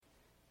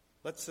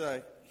Let's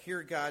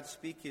hear God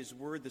speak His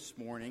word this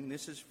morning.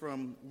 This is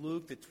from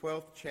Luke, the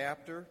 12th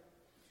chapter,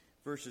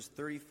 verses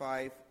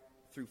 35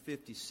 through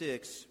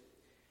 56.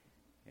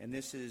 And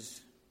this is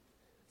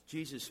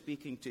Jesus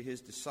speaking to His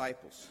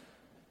disciples.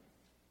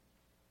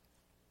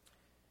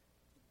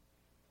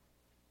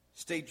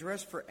 Stay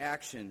dressed for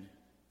action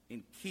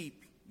and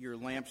keep your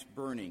lamps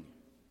burning.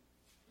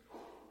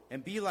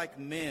 And be like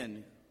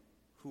men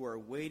who are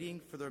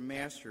waiting for their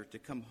master to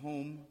come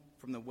home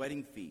from the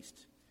wedding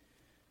feast,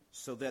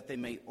 so that they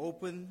may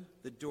open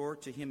the door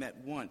to him at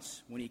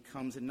once when he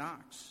comes and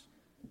knocks.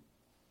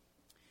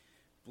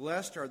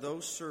 Blessed are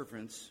those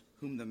servants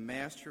whom the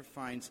master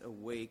finds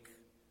awake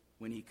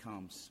when he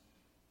comes.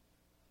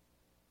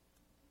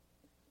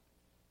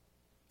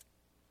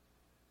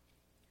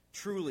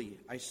 Truly,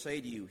 I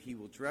say to you, he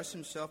will dress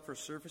himself for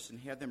service and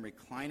have them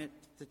recline at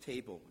the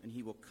table, and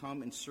he will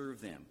come and serve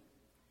them.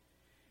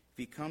 If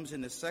he comes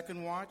in the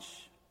second watch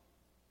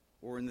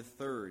or in the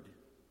third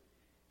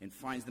and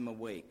finds them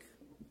awake,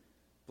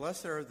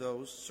 blessed are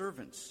those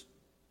servants.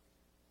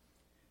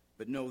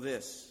 But know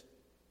this,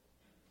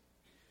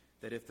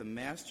 that if the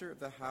master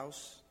of the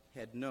house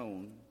had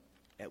known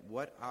at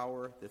what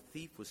hour the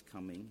thief was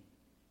coming,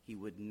 he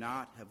would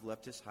not have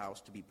left his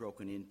house to be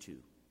broken into.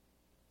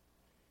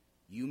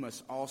 You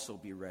must also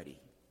be ready,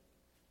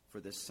 for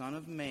the Son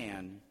of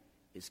Man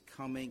is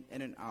coming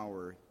at an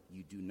hour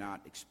you do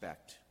not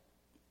expect.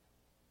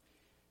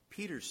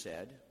 Peter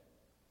said,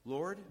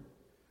 Lord,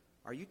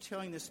 are you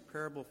telling this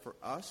parable for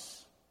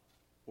us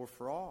or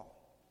for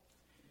all?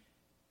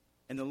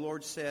 And the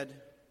Lord said,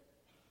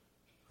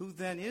 Who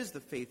then is the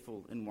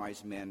faithful and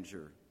wise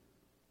manager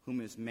whom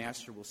his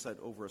master will set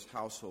over his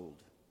household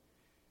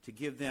to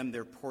give them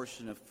their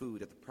portion of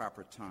food at the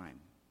proper time?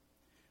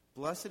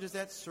 Blessed is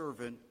that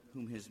servant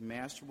whom his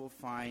master will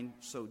find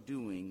so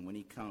doing when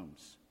he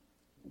comes.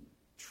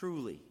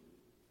 Truly,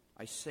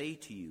 I say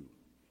to you,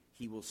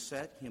 he will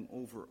set him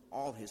over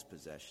all his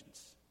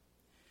possessions.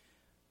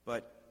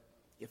 But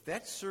if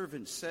that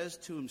servant says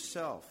to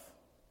himself,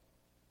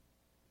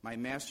 My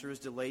master is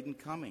delayed in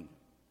coming,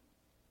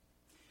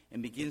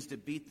 and begins to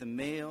beat the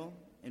male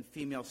and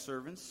female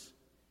servants,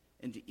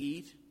 and to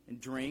eat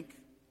and drink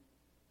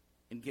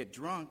and get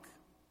drunk,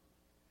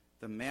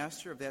 the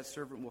master of that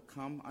servant will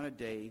come on a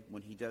day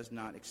when he does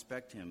not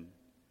expect him,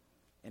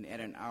 and at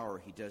an hour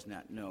he does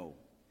not know,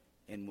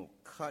 and will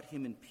cut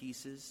him in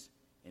pieces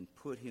and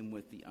put him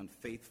with the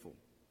unfaithful.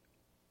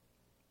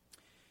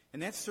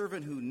 And that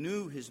servant who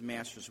knew his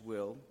master's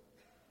will,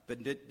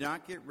 but did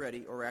not get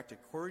ready or act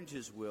according to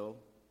his will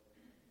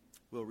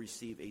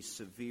receive a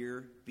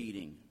severe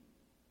beating.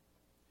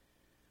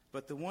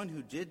 But the one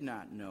who did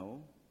not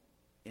know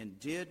and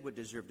did what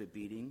deserved a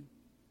beating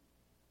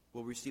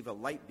will receive a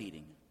light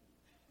beating.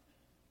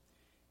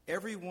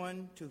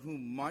 Everyone to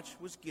whom much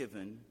was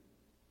given,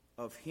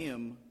 of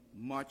him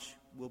much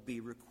will be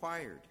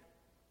required.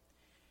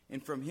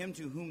 And from him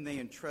to whom they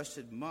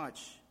entrusted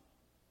much,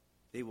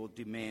 they will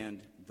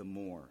demand the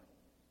more.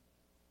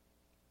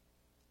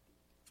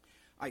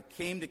 I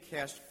came to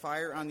cast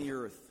fire on the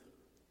earth,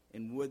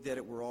 and would that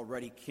it were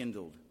already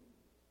kindled.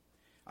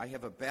 I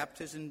have a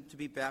baptism to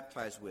be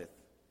baptized with,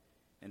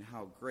 and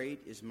how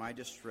great is my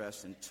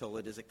distress until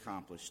it is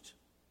accomplished.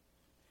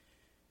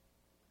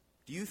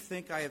 Do you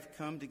think I have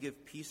come to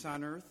give peace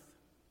on earth?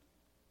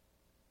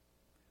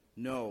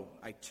 No,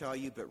 I tell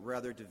you, but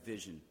rather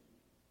division.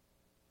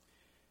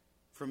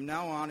 From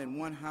now on, in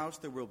one house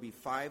there will be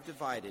 5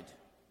 divided,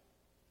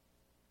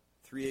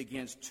 3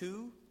 against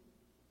 2,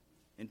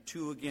 and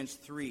 2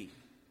 against 3.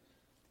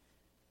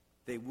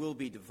 They will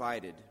be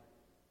divided,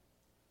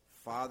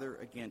 father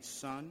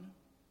against son,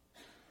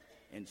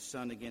 and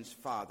son against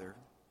father,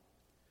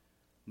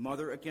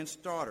 mother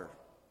against daughter,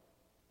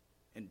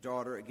 and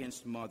daughter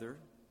against mother,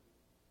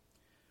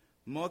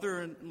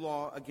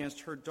 mother-in-law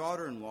against her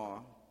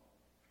daughter-in-law,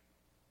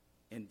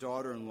 and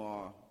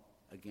daughter-in-law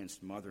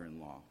against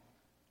mother-in-law.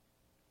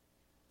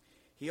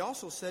 He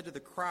also said to the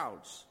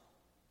crowds,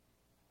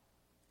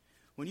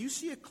 When you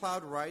see a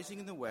cloud rising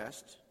in the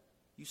west,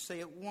 you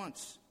say at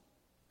once,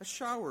 A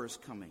shower is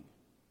coming.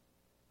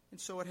 And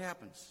so it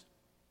happens.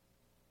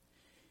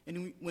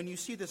 And when you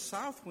see the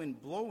south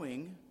wind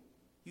blowing,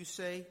 you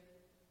say,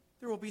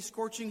 There will be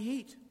scorching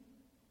heat.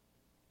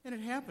 And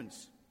it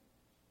happens.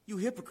 You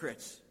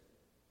hypocrites!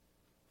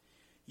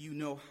 You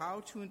know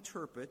how to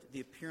interpret the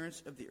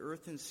appearance of the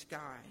earth and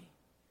sky,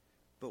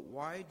 but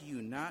why do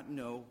you not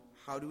know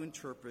how to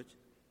interpret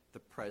the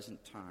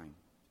present time?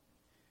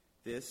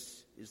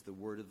 This is the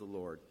word of the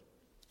Lord.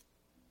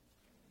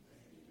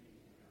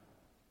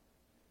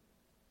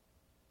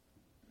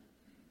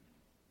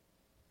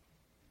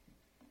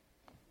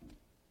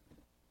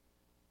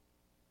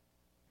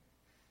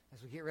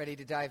 As we get ready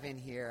to dive in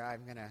here,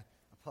 I'm going to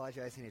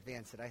apologize in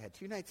advance that I had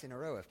 2 nights in a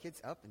row of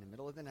kids up in the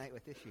middle of the night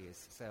with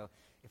issues. So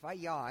if I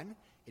yawn,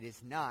 it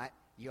is not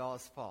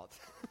y'all's fault.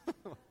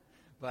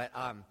 But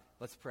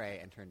let's pray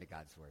and turn to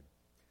God's word.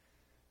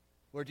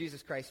 Lord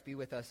Jesus Christ, be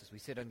with us as we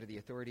sit under the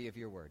authority of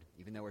your word.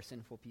 Even though we're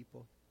sinful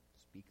people,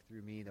 speak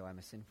through me, though I'm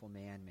a sinful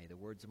man. May the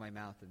words of my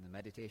mouth and the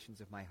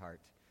meditations of my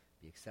heart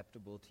be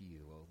acceptable to you,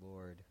 O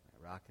Lord,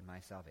 my rock and my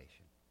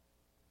salvation.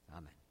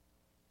 Amen.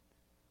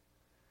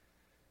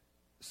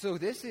 So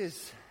this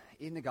is,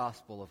 in the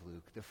Gospel of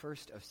Luke, the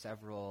first of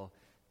several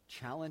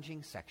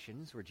challenging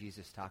sections where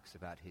Jesus talks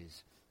about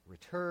his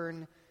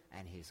return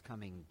and his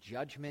coming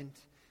judgment.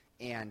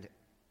 And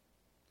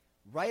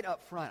right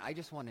up front, I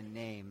just want to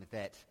name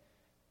that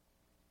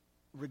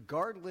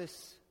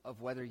regardless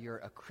of whether you're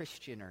a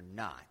Christian or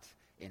not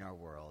in our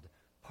world,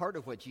 part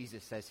of what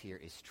Jesus says here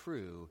is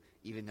true,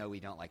 even though we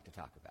don't like to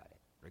talk about it,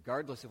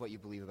 regardless of what you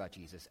believe about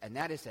Jesus. And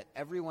that is that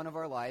every one of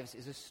our lives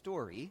is a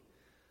story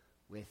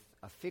with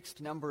a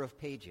fixed number of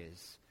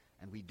pages,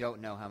 and we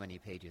don't know how many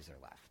pages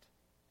are left.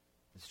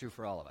 It's true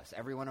for all of us.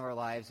 Every one of our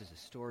lives is a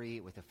story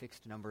with a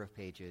fixed number of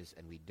pages,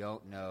 and we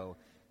don't know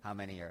how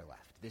many are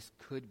left. This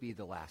could be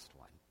the last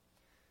one.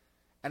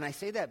 And I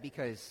say that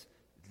because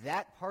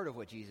that part of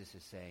what Jesus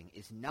is saying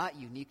is not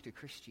unique to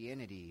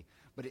Christianity,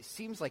 but it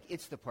seems like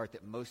it's the part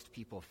that most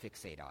people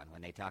fixate on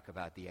when they talk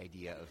about the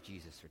idea of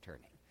Jesus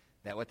returning.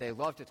 That what they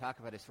love to talk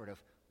about is sort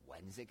of,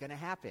 when's it going to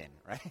happen,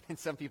 right? And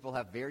some people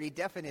have very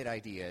definite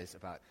ideas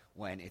about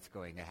when it's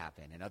going to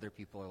happen. And other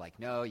people are like,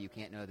 no, you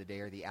can't know the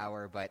day or the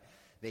hour, but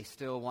they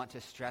still want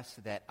to stress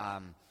that,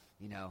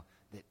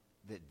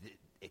 that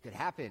it could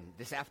happen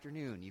this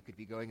afternoon. You could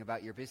be going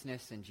about your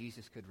business and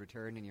Jesus could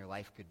return and your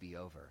life could be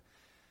over.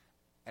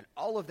 And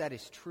all of that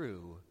is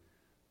true,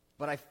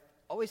 but I've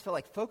always felt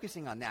like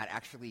focusing on that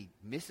actually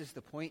misses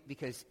the point,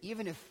 because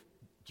even if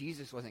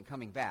Jesus wasn't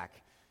coming back,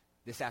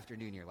 this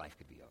afternoon your life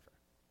could be over.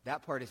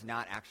 That part is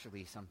not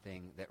actually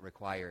something that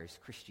requires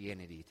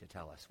Christianity to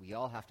tell us. We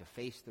all have to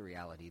face the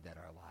reality that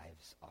our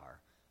lives are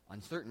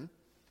uncertain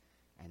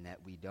and that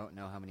we don't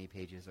know how many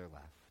pages are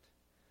left.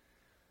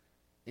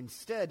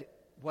 Instead,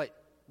 what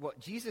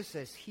Jesus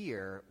says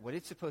here, what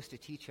it's supposed to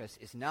teach us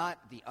is not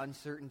the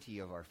uncertainty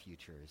of our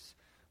futures,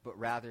 but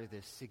rather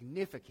the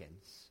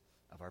significance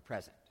of our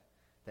present.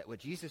 That what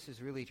Jesus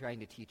is really trying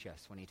to teach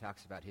us when he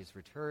talks about his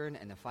return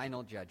and the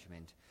final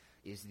judgment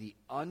is the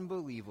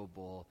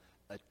unbelievable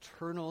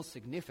eternal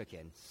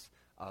significance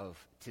of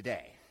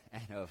today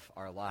and of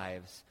our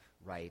lives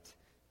right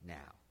now.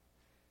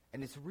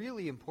 And it's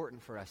really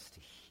important for us to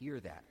hear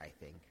that, I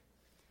think,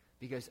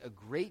 because a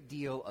great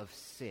deal of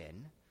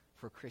sin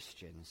for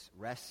Christians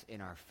rests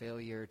in our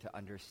failure to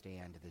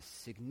understand the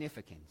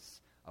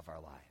significance of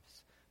our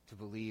lives, to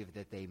believe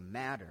that they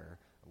matter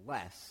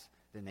less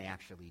than they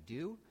actually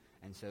do,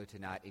 and so to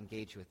not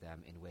engage with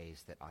them in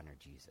ways that honor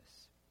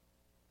Jesus.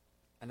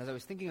 And as I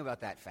was thinking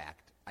about that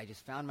fact, I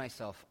just found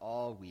myself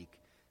all week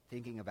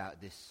thinking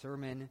about this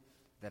sermon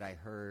that I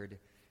heard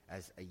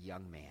as a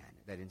young man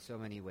that in so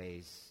many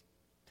ways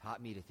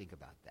taught me to think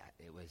about that.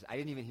 I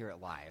didn't even hear it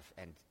live,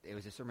 and it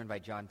was a sermon by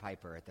John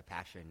Piper at the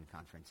Passion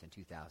Conference in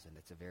 2000.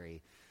 It's a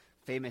very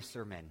famous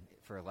sermon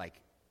for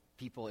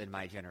people in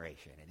my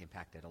generation. It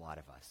impacted a lot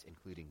of us,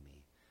 including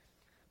me.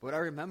 But what I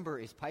remember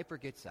is Piper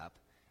gets up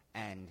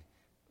and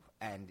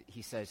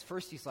he says,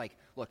 first he's like,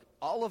 look,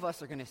 all of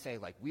us are going to say,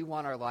 we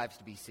want our lives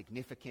to be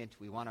significant,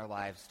 we want our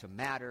lives to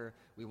matter,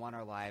 we want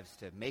our lives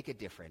to make a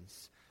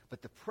difference.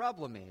 But the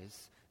problem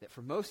is that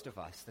for most of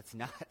us, that's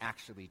not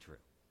actually true.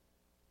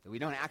 That we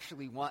don't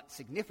actually want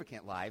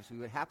significant lives. We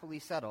would happily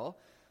settle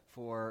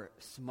for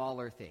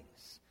smaller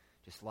things.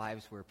 Just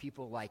lives where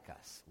people like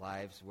us.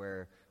 Lives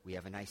where we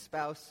have a nice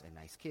spouse and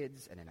nice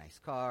kids and a nice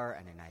car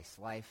and a nice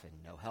life and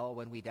no hell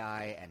when we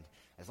die. And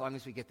as long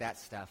as we get that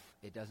stuff,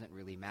 it doesn't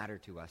really matter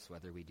to us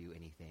whether we do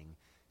anything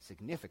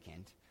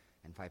significant.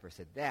 And Piper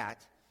said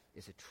that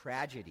is a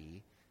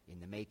tragedy in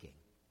the making.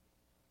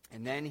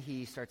 And then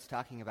he starts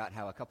talking about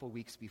how a couple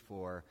weeks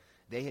before,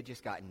 they had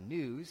just gotten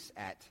news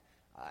at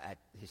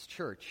his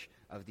church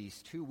of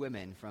these two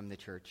women from the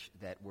church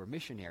that were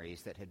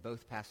missionaries that had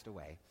both passed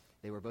away.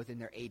 They were both in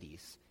their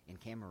 80s in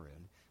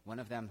Cameroon. One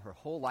of them, her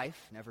whole life,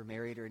 never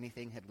married or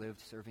anything, had lived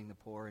serving the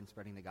poor and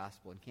spreading the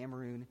gospel in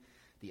Cameroon.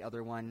 The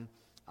other one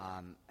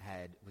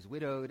was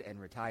widowed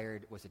and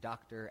retired, was a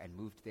doctor, and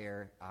moved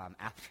there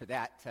after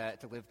that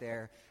to live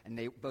there. And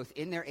they both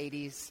in their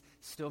 80s,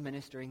 still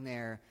ministering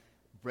there.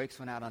 Brakes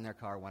went out on their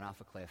car, went off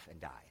a cliff, and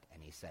died.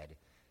 And he said,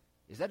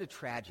 "Is that a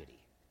tragedy?"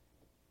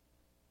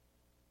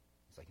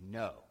 It's like,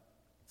 no,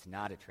 it's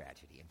not a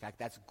tragedy. In fact,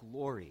 that's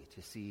glory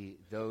to see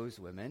those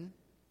women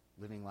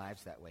living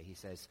lives that way. He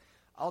says,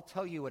 I'll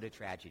tell you what a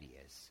tragedy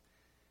is.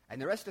 And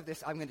the rest of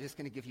this, I'm just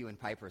going to give you in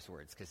Piper's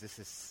words, because this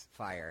is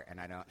fire, and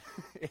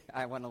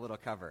I want a little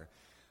cover.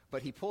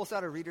 But he pulls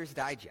out a Reader's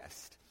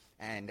Digest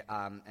and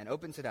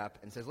opens it up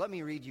and says, let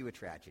me read you a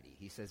tragedy.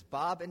 He says,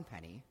 Bob and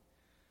Penny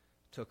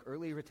took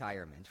early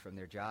retirement from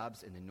their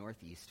jobs in the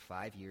Northeast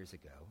 5 years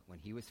ago when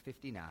he was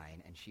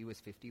 59 and she was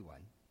 51.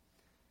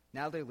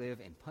 Now they live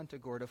in Punta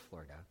Gorda,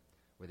 Florida,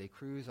 where they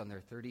cruise on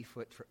their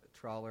 30-foot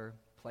trawler,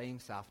 playing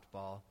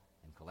softball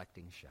and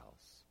collecting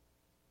shells.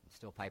 And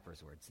still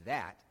Piper's words,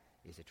 that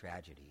is a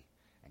tragedy.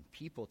 And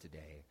people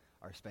today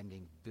are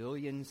spending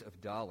billions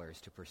of dollars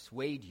to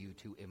persuade you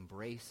to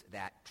embrace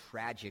that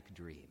tragic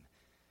dream.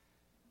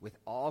 With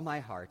all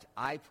my heart,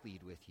 I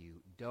plead with you,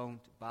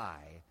 don't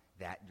buy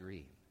that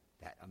dream.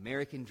 That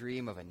American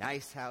dream of a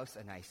nice house,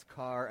 a nice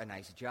car, a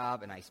nice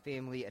job, a nice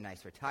family, a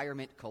nice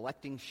retirement,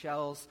 collecting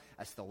shells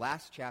as the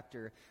last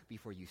chapter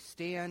before you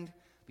stand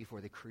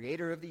before the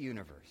creator of the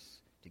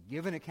universe to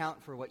give an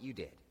account for what you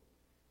did.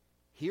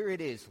 Here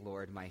it is,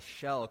 Lord, my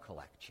shell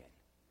collection.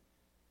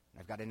 And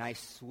I've got a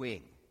nice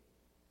swing.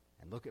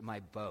 And look at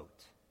my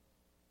boat.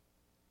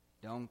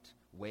 Don't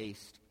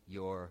waste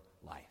your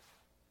life.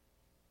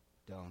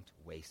 Don't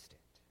waste it.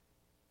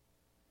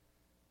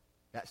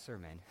 That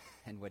sermon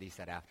and what he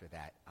said after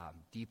that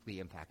deeply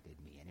impacted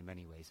me, and in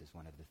many ways is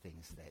one of the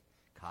things that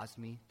caused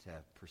me to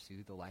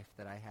pursue the life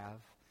that I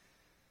have.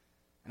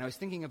 And I was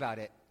thinking about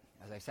it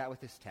as I sat with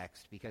this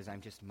text because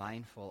I'm just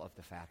mindful of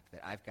the fact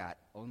that I've got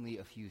only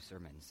a few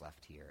sermons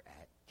left here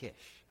at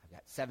Kish. I've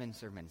got 7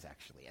 sermons,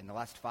 actually, and the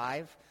last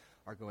 5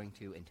 are going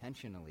to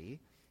intentionally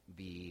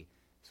be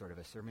sort of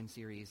a sermon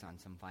series on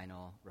some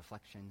final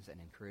reflections and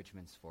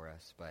encouragements for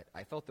us. But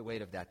I felt the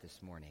weight of that this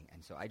morning,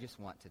 and so I just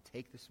want to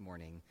take this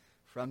morning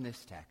from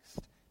this text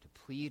to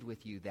plead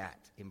with you that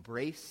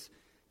embrace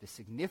the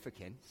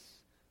significance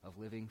of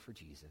living for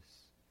Jesus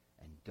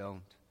and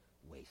don't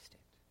waste it.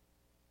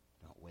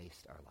 Don't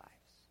waste our lives.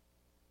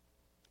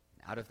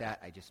 And out of that,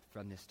 I just,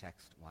 from this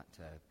text, want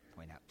to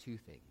point out 2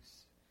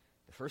 things.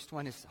 The first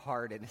one is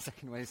hard, and the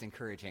second one is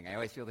encouraging. I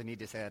always feel the need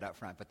to say that up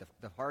front, but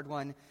the hard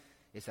one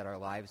is that our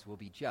lives will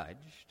be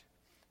judged,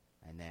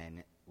 and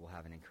then we'll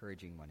have an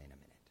encouraging one in a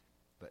minute.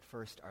 But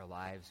first, our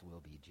lives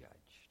will be judged.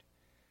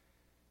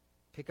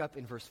 Pick up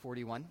in verse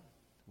 41.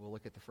 We'll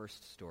look at the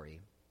first story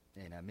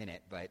in a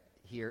minute, but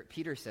here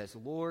Peter says,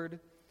 Lord,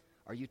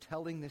 are you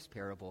telling this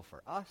parable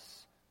for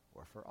us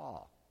or for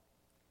all?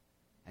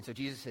 And so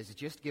Jesus has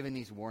just given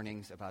these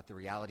warnings about the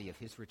reality of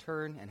his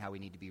return and how we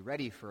need to be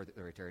ready for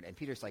the return. And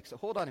Peter's like, so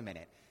hold on a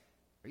minute.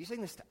 Are you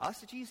saying this to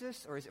us,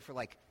 Jesus, or is it for,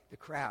 like, the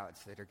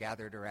crowds that are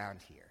gathered around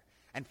here?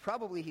 And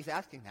probably he's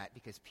asking that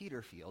because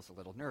Peter feels a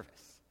little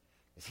nervous.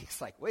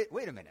 He's like,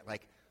 wait a minute.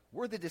 Like,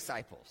 we're the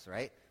disciples,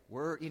 right?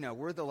 We're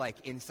the,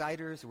 like,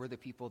 insiders. We're the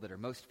people that are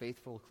most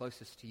faithful,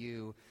 closest to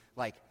you.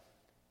 Like,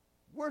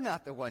 we're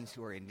not the ones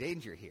who are in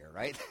danger here,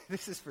 right?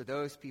 This is for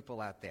those people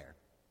out there.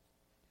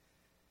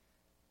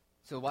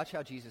 So watch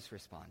how Jesus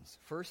responds.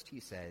 First, he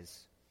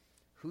says,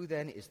 who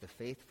then is the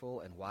faithful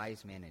and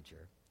wise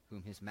manager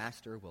whom his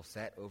master will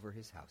set over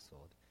his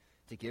household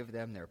to give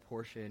them their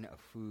portion of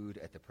food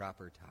at the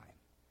proper time?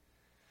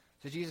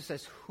 So Jesus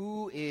says,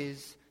 who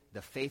is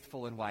the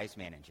faithful and wise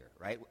manager,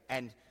 right?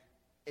 And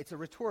it's a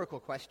rhetorical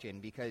question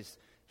because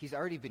he's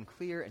already been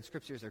clear, and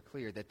scriptures are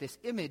clear, that this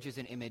image is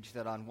an image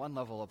that on one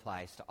level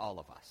applies to all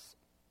of us.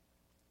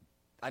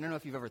 I don't know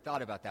if you've ever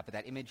thought about that, but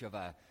that image of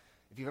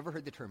if you've ever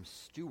heard the term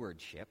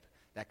stewardship,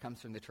 that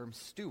comes from the term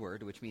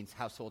steward, which means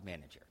household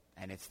manager.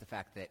 And it's the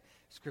fact that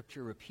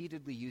Scripture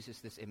repeatedly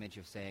uses this image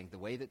of saying the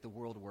way that the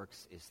world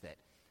works is that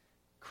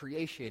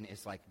creation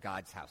is like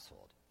God's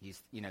household.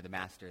 He's, the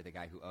master, the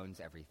guy who owns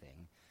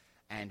everything.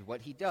 And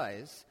what he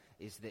does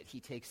is that he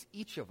takes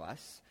each of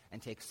us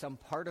and takes some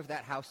part of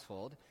that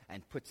household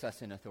and puts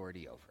us in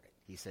authority over it.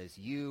 He says,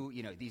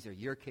 these are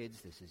your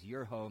kids, this is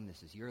your home,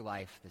 this is your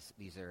life,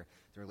 these are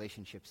the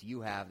relationships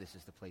you have, this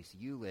is the place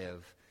you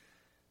live.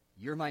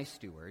 You're my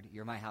steward,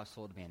 you're my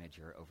household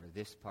manager over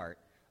this part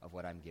of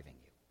what I'm giving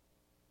you.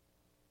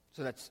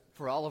 So that's,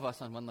 for all of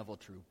us on one level,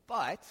 true.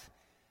 But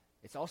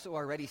it's also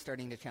already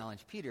starting to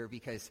challenge Peter,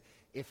 because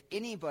if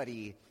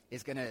anybody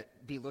is going to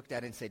be looked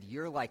at and said,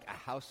 you're like a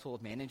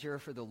household manager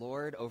for the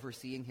Lord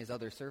overseeing his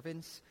other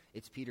servants,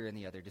 it's Peter and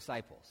the other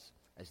disciples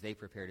as they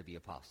prepare to be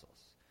apostles.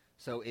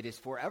 So it is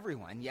for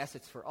everyone. Yes,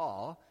 it's for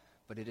all,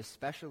 but it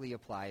especially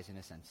applies in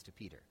a sense to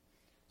Peter.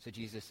 So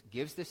Jesus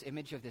gives this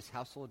image of this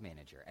household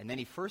manager, and then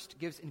he first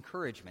gives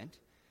encouragement.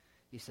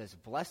 He says,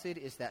 blessed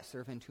is that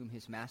servant whom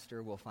his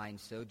master will find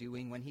so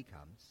doing when he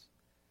comes.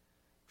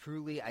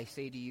 Truly, I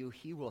say to you,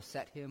 he will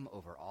set him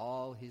over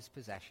all his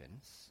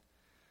possessions.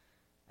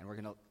 And we're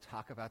going to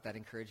talk about that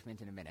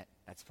encouragement in a minute.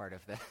 That's part of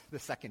the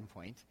second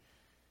point.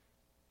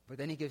 But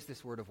then he gives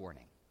this word of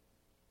warning.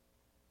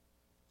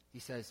 He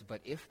says, but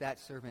if that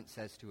servant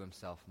says to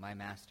himself, my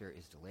master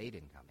is delayed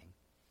in coming,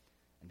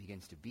 and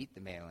begins to beat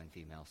the male and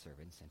female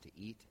servants, and to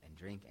eat and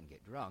drink and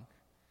get drunk,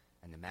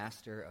 and the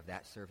master of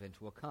that servant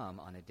will come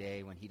on a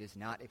day when he does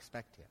not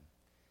expect him,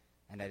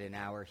 and at an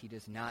hour he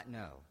does not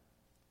know,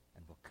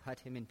 and will cut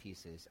him in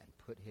pieces and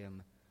put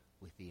him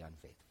with the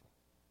unfaithful.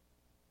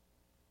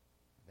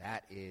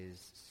 That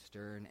is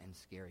stern and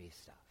scary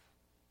stuff.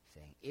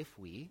 Saying if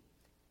we,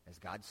 as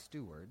God's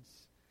stewards,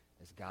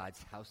 as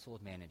God's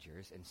household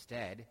managers,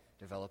 instead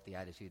develop the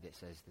attitude that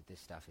says that this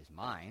stuff is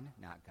mine,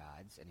 not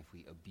God's, and if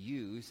we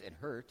abuse and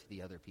hurt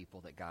the other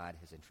people that God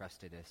has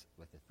entrusted us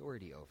with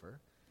authority over,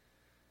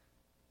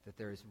 that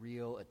there is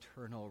real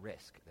eternal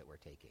risk that we're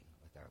taking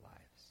with our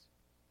lives.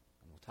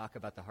 And we'll talk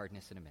about the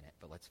hardness in a minute,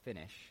 but let's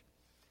finish.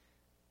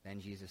 Then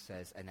Jesus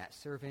says, and that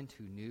servant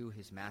who knew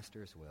his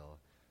master's will,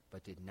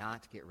 but did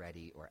not get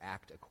ready or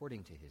act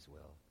according to his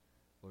will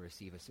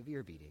receive a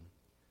severe beating.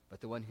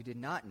 But the one who did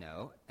not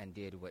know and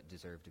did what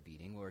deserved a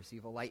beating will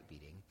receive a light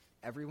beating.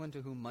 Everyone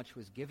to whom much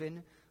was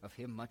given, of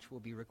him much will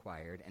be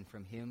required, and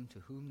from him to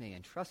whom they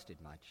entrusted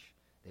much,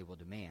 they will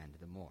demand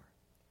the more.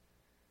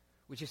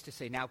 Which is to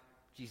say, now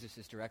Jesus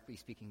is directly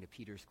speaking to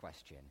Peter's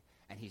question,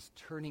 and he's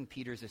turning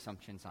Peter's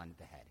assumptions on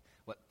the head.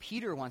 What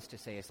Peter wants to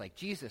say is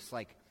Jesus,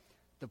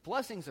 the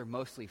blessings are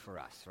mostly for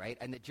us, right?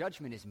 And the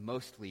judgment is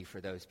mostly for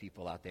those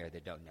people out there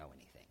that don't know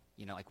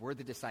anything. We're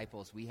the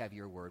disciples, we have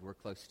your word, we're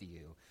close to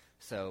you.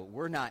 So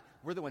we're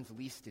the ones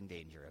least in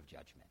danger of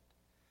judgment.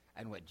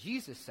 And what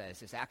Jesus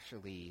says is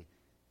actually,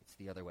 it's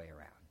the other way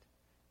around.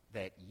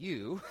 That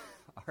you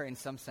are in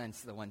some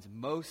sense the ones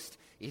most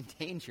in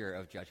danger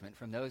of judgment.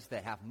 From those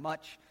that have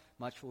much,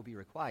 much will be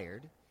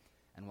required.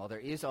 And while there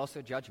is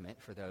also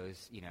judgment for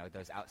those,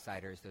 those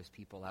outsiders, those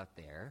people out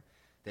there,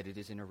 that it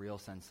is in a real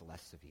sense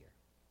less severe.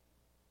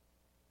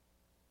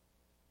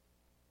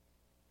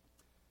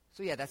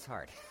 So yeah, that's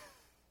hard.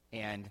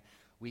 And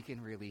we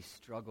can really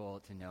struggle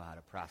to know how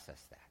to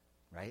process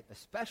that, right?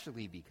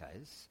 Especially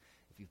because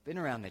if you've been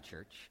around the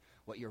church,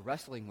 what you're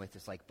wrestling with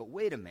is but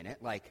wait a minute,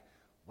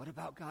 what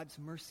about God's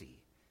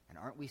mercy? And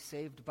aren't we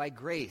saved by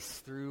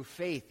grace through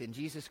faith in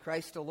Jesus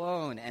Christ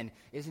alone? And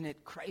isn't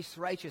it Christ's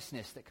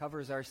righteousness that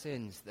covers our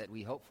sins that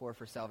we hope for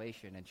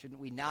salvation? And shouldn't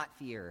we not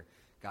fear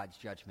God's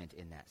judgment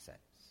in that sense?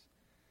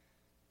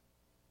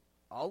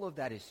 All of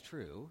that is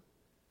true.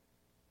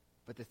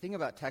 But the thing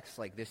about texts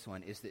like this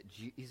one is that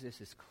Jesus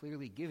is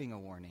clearly giving a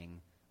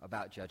warning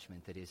about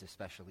judgment that is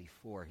especially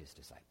for his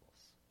disciples,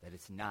 that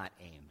it's not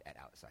aimed at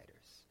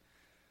outsiders.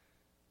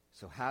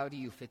 So how do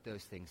you fit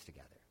those things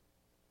together?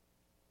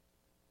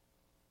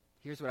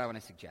 Here's what I want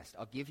to suggest.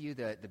 I'll give you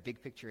the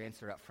big picture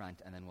answer up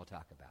front, and then we'll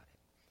talk about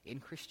it. In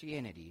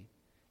Christianity,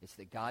 it's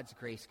that God's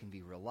grace can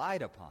be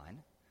relied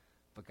upon,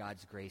 but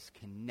God's grace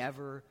can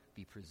never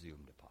be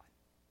presumed upon.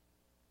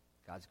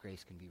 God's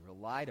grace can be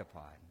relied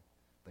upon,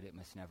 but it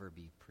must never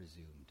be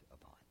presumed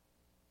upon.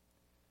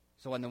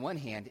 So on the one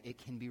hand, it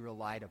can be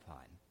relied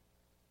upon,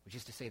 which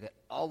is to say that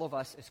all of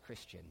us as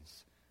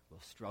Christians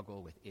will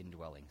struggle with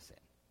indwelling sin.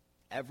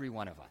 Every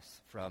one of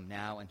us, from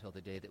now until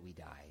the day that we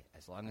die,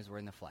 as long as we're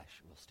in the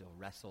flesh, will still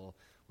wrestle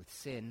with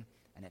sin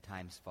and at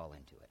times fall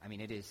into it. I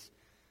mean, it is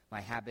my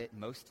habit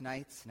most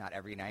nights, not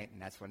every night,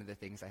 and that's one of the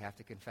things I have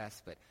to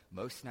confess, but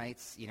most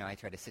nights, I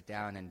try to sit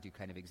down and do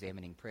kind of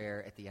examining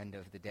prayer at the end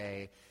of the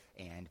day,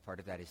 and part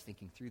of that is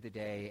thinking through the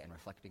day and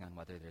reflecting on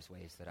whether there's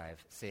ways that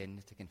I've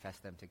sinned to confess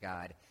them to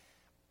God.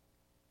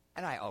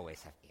 And I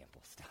always have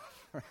ample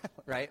stuff,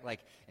 right?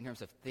 In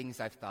terms of things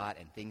I've thought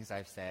and things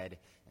I've said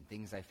and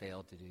things I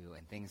failed to do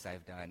and things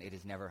I've done, it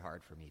is never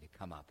hard for me to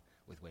come up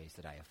with ways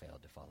that I have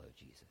failed to follow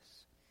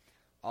Jesus.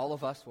 All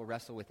of us will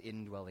wrestle with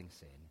indwelling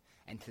sin.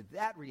 And to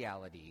that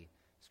reality,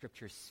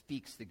 Scripture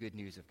speaks the good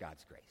news of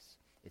God's grace.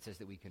 It says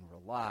that we can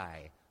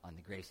rely on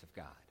the grace of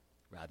God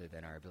rather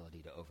than our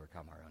ability to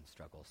overcome our own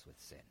struggles with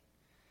sin.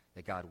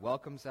 That God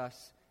welcomes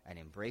us and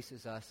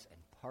embraces us and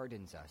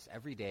pardons us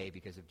every day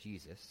because of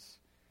Jesus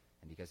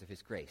and because of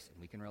his grace, and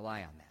we can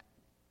rely on that.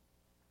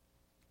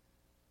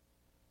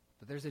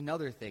 But there's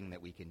another thing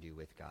that we can do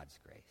with God's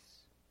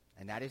grace,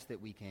 and that is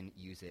that we can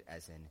use it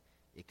as an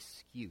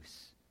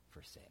excuse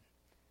for sin,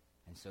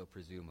 and so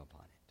presume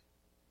upon it.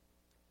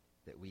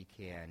 That we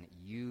can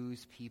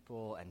use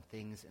people and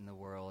things in the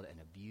world and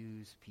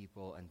abuse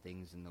people and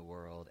things in the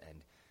world and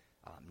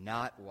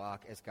not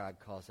walk as God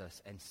calls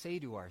us and say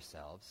to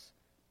ourselves,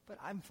 but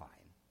I'm fine.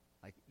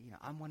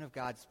 I'm one of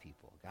God's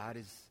people. God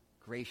is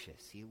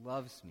gracious. He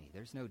loves me.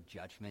 There's no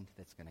judgment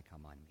that's going to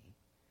come on me.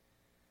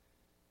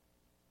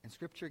 And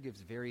Scripture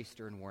gives very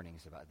stern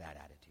warnings about that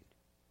attitude.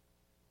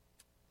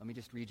 Let me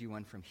just read you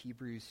one from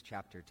Hebrews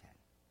chapter 10.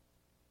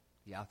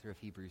 The author of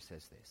Hebrews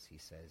says this. He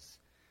says,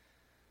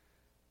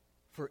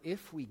 "For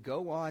if we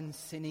go on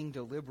sinning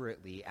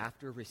deliberately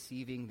after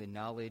receiving the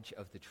knowledge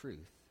of the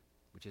truth,"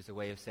 which is a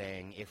way of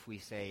saying, if we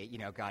say,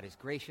 God is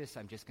gracious,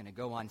 I'm just going to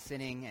go on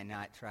sinning and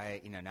not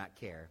try, not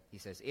care. He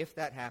says, if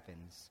that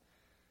happens,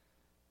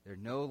 there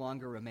no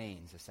longer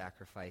remains a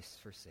sacrifice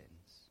for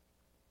sins,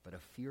 but a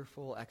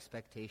fearful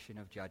expectation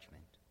of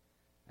judgment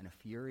and a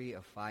fury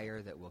of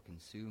fire that will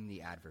consume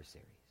the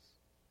adversaries.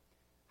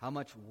 How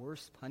much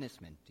worse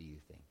punishment, do you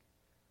think,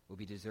 will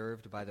be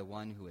deserved by the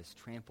one who has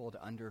trampled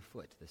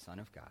underfoot the Son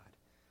of God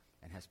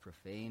and has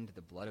profaned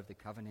the blood of the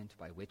covenant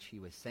by which he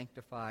was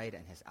sanctified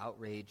and has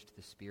outraged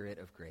the Spirit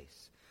of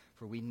grace?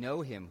 For we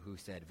know him who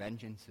said,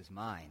 'Vengeance is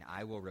mine,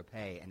 I will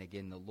repay,' and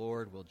again the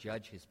Lord will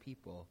judge his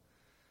people.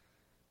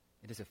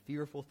 It is a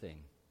fearful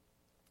thing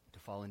to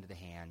fall into the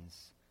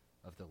hands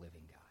of the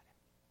living God."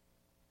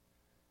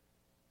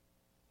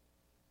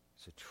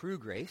 So true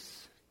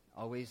grace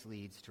always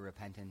leads to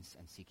repentance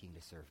and seeking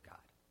to serve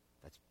God.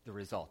 That's the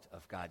result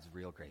of God's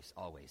real grace,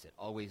 always. It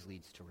always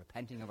leads to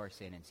repenting of our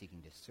sin and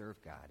seeking to serve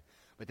God.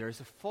 But there is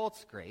a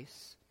false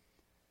grace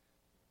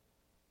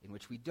in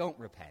which we don't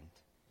repent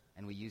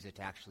and we use it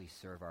to actually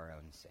serve our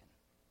own sin.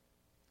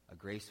 A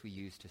grace we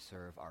use to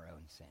serve our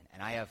own sin.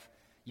 And I have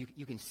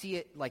You can see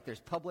it like there's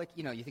public,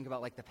 you think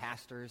about like the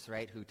pastors,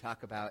 right, who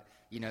talk about,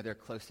 their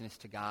closeness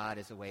to God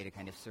as a way to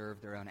kind of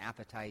serve their own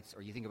appetites.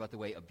 Or you think about the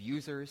way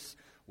abusers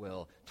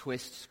will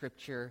twist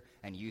Scripture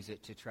and use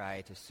it to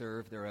try to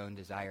serve their own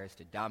desires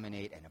to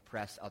dominate and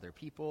oppress other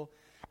people.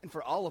 And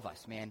for all of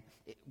us, man,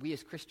 we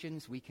as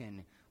Christians, we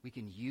can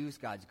use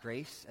God's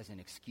grace as an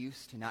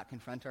excuse to not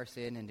confront our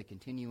sin and to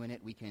continue in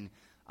it. We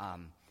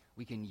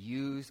can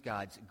use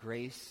God's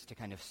grace to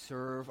kind of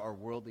serve our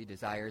worldly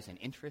desires and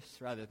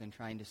interests rather than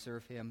trying to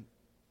serve him.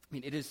 I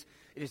mean, it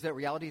is that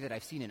reality that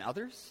I've seen in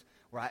others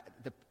where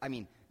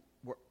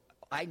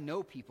I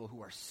know people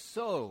who are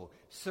so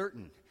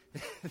certain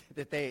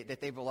that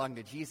they belong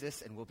to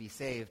Jesus and will be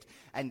saved.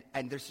 And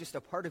there's just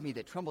a part of me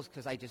that trembles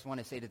because I just want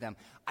to say to them,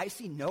 I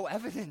see no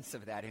evidence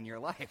of that in your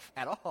life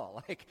at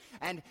all.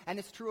 And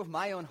it's true of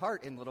my own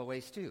heart in little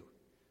ways too.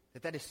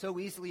 That is so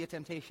easily a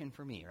temptation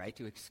for me, right?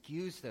 To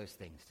excuse those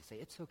things, to say,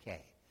 it's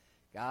okay.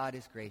 God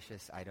is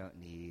gracious. I don't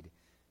need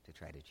to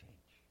try to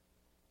change.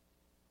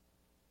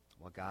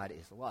 While God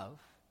is love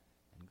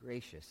and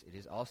gracious, it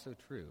is also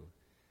true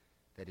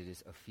that it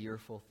is a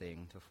fearful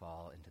thing to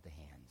fall into the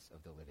hands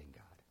of the living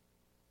God.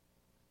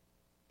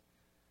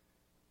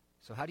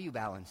 So how do you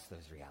balance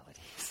those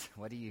realities?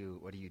 What do you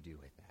do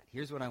with that?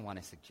 Here's what I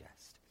want to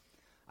suggest.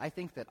 I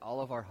think that all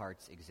of our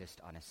hearts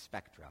exist on a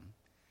spectrum,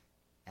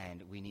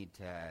 and we need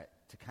to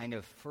kind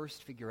of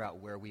first figure out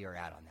where we are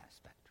at on that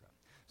spectrum.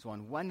 So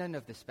on one end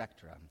of the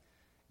spectrum,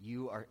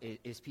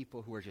 is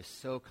people who are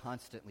just so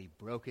constantly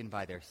broken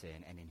by their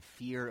sin and in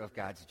fear of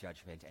God's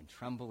judgment and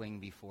trembling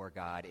before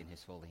God in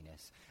his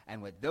holiness.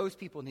 And what those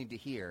people need to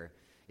hear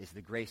is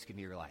the grace can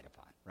be relied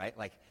upon, right?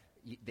 Like,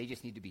 they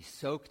just need to be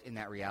soaked in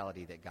that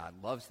reality that God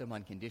loves them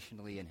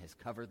unconditionally and has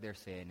covered their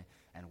sin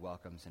and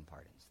welcomes and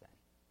pardons them.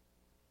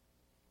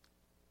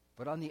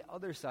 But on the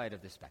other side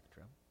of the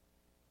spectrum,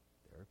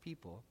 there are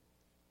people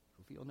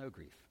who feel no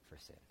grief for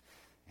sin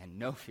and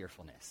no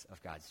fearfulness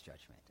of God's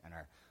judgment and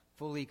are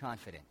fully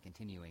confident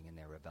continuing in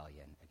their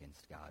rebellion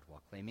against God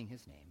while claiming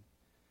his name.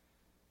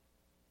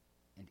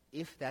 And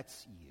if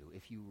that's you,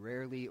 if you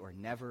rarely or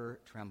never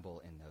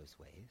tremble in those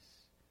ways,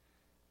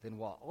 then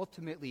while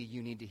ultimately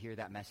you need to hear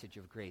that message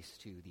of grace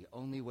too, the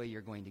only way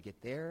you're going to get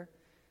there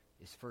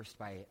is first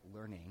by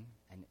learning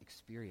and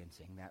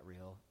experiencing that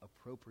real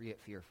appropriate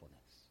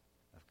fearfulness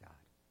of God.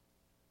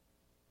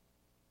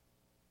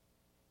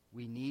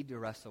 We need to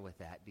wrestle with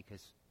that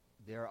because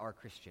there are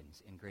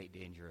Christians in great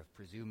danger of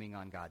presuming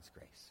on God's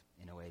grace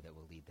in a way that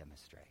will lead them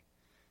astray.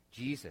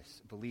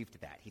 Jesus believed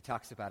that. He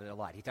talks about it a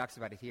lot. He talks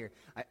about it here,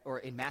 or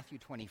in Matthew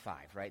 25,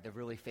 right? The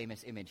really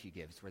famous image he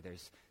gives where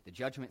there's the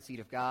judgment seat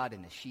of God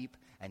and the sheep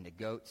and the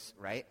goats,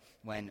 right?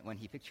 When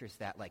he pictures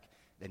that, like,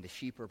 then the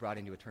sheep are brought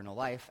into eternal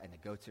life and the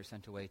goats are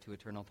sent away to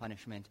eternal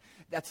punishment.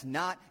 That's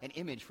not an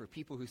image for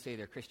people who say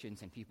they're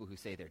Christians and people who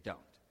say they don't.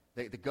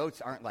 The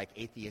goats aren't like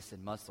atheists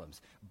and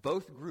Muslims.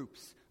 Both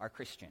groups are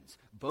Christians.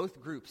 Both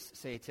groups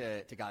say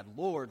to God,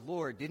 Lord,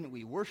 Lord, didn't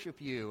we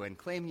worship you and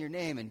claim your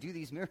name and do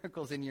these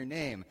miracles in your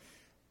name?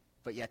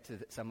 But yet to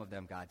some of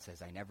them, God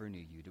says, I never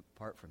knew you.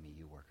 Depart from me,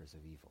 you workers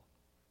of evil.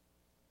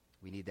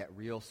 We need that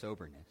real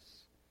soberness.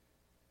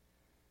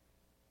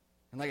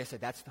 And like I said,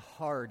 that's the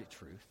hard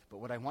truth. But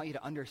what I want you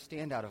to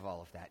understand out of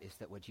all of that is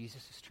that what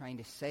Jesus is trying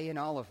to say in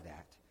all of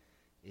that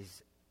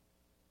is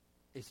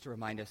to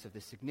remind us of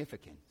the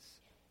significance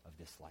of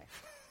this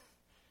life.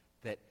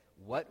 That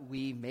what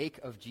we make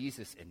of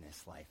Jesus in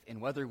this life,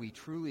 and whether we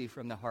truly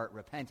from the heart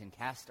repent and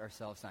cast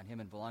ourselves on him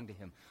and belong to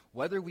him,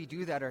 whether we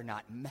do that or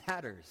not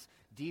matters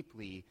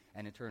deeply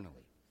and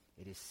eternally.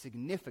 It is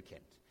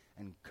significant,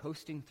 and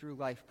coasting through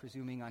life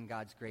presuming on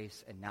God's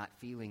grace and not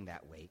feeling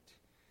that weight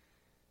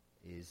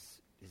is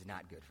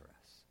not good for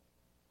us.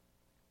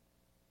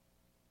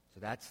 So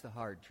that's the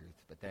hard truth.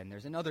 But then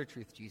there's another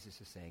truth Jesus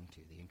is saying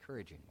too, the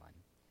encouraging one.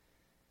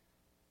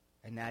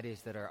 And that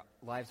is that our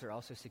lives are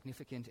also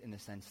significant in the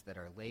sense that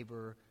our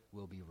labor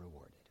will be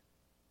rewarded.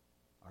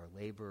 Our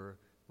labor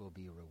will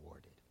be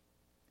rewarded.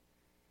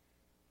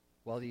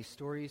 While these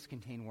stories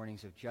contain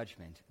warnings of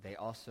judgment, they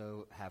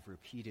also have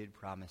repeated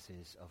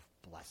promises of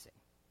blessing.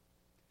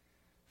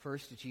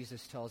 First,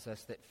 Jesus tells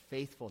us that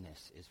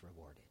faithfulness is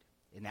rewarded.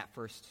 In that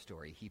first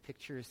story, he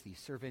pictures these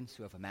servants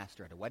who have a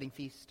master at a wedding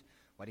feast.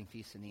 Wedding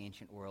feasts in the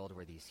ancient world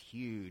were these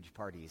huge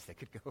parties that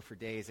could go for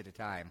days at a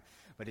time.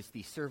 But it's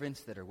these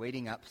servants that are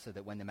waiting up so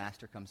that when the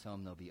master comes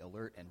home, they'll be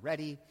alert and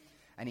ready.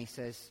 And he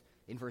says,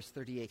 in verse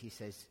 38, he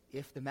says,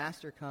 if the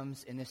master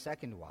comes in the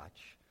second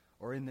watch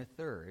or in the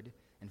third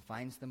and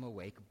finds them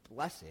awake,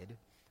 blessed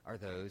are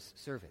those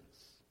servants.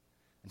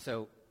 And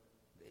so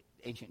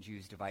ancient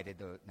Jews divided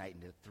the night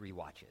into 3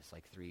 watches,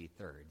 like 3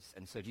 thirds.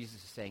 And so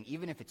Jesus is saying,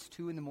 even if it's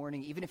 2 in the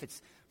morning, even if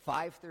it's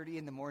 5:30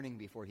 in the morning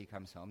before he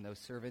comes home, those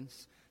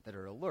servants that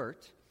are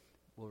alert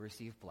will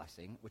receive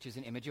blessing, which is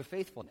an image of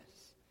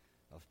faithfulness,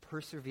 of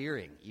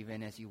persevering,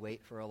 even as you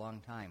wait for a long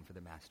time for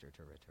the master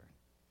to return.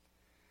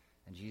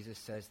 And Jesus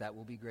says that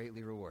will be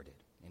greatly rewarded.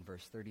 In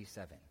verse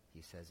 37,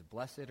 he says,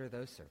 blessed are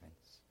those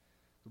servants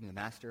whom the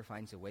master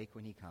finds awake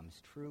when he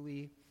comes.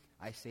 Truly,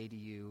 I say to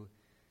you,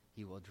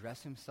 he will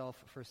dress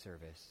himself for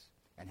service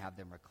and have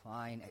them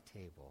recline at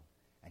table,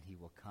 and he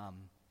will come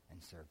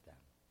and serve them.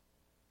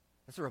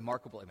 That's a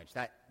remarkable image.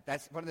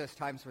 That's one of those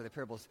times where the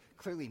parable's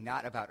clearly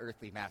not about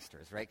earthly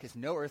masters, right? Because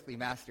no earthly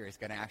master is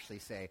going to actually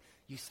say,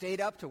 you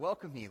stayed up to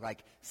welcome me,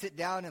 like sit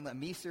down and let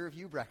me serve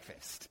you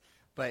breakfast.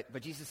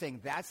 But Jesus is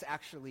saying that's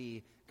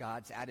actually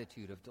God's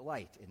attitude of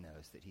delight in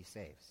those that he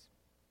saves.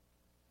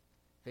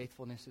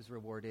 Faithfulness is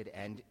rewarded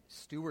and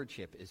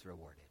stewardship is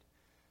rewarded.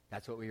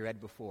 That's what we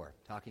read before,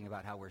 talking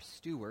about how we're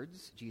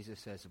stewards. Jesus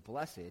says,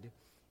 blessed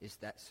is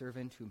that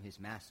servant whom his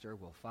master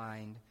will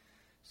find.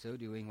 So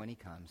doing when he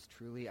comes,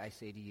 truly I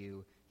say to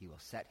you, he will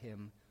set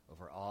him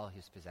over all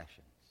his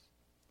possessions.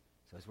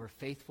 So as we're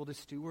faithful to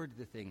steward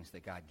the things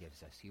that God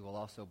gives us, he will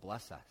also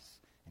bless us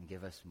and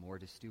give us more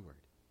to steward.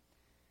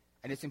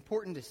 And it's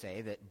important to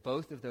say that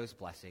both of those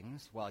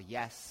blessings, while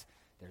yes,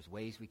 there's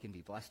ways we can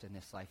be blessed in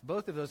this life,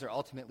 both of those are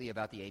ultimately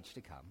about the age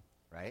to come,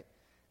 right?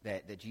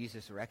 That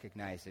Jesus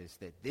recognizes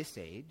that this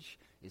age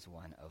is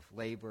one of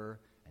labor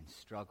and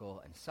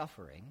struggle and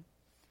suffering,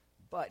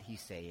 but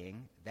he's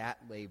saying that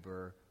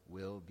labor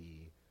will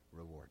be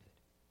rewarded.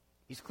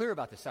 He's clear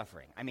about the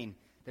suffering. I mean,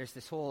 there's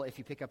this whole, if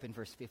you pick up in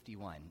verse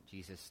 51,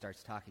 Jesus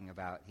starts talking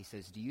about, he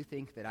says, do you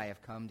think that I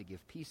have come to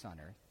give peace on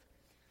earth?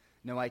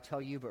 No, I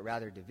tell you, but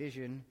rather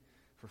division.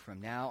 For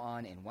from now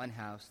on in one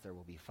house there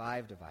will be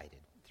 5 divided,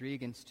 3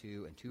 against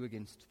 2 and 2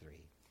 against 3.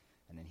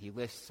 And then he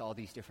lists all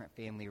these different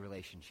family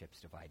relationships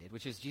divided,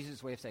 which is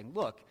Jesus' way of saying,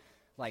 look,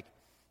 like,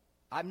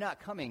 I'm not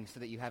coming so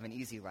that you have an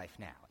easy life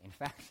now. In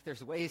fact,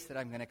 there's ways that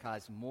I'm going to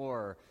cause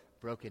more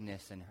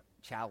brokenness and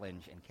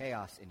challenge and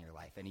chaos in your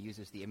life. And he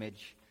uses the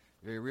image,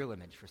 very real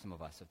image for some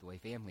of us, of the way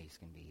families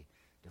can be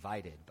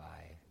divided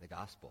by the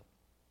gospel,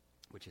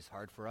 which is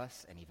hard for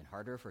us and even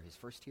harder for his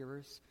first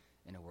hearers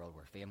in a world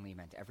where family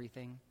meant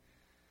everything.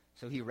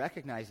 So he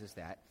recognizes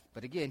that,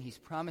 but again, he's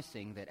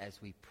promising that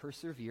as we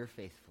persevere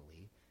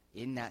faithfully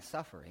in that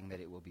suffering, that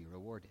it will be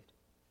rewarded.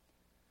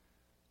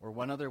 Or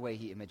one other way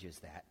he images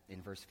that,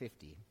 in verse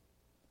 50,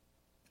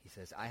 he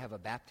says, I have a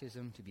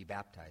baptism to be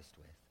baptized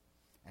with,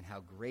 and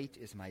how great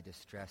is my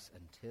distress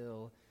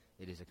until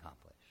it is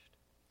accomplished.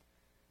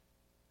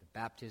 The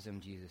baptism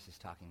Jesus is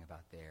talking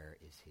about there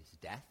is his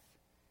death.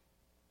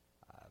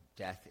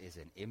 Death is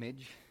an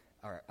image,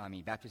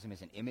 baptism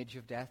is an image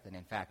of death, and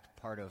in fact,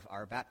 part of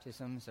our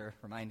baptisms are a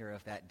reminder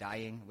of that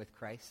dying with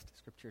Christ,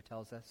 Scripture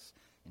tells us,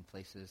 in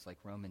places like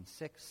Romans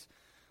 6.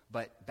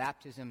 But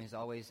baptism is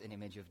always an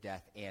image of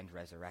death and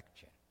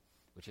resurrection,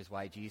 which is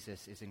why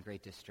Jesus is in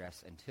great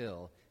distress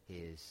until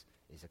his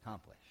is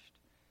accomplished.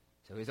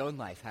 So his own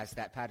life has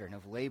that pattern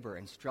of labor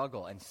and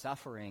struggle and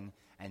suffering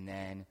and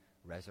then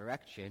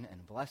resurrection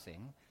and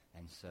blessing,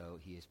 and so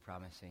he is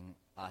promising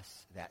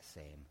us that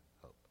same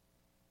hope.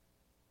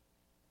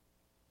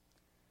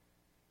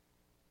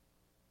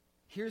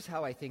 Here's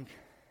how I think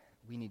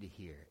we need to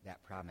hear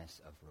that promise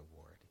of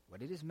reward.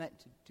 What it is meant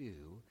to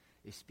do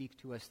is speak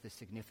to us the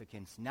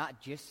significance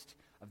not just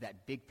of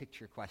that big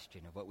picture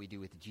question of what we do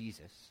with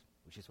Jesus,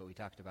 which is what we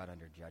talked about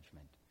under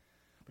judgment,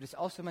 but it's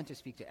also meant to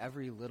speak to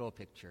every little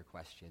picture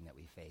question that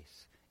we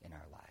face in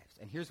our lives.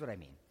 And here's what I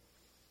mean.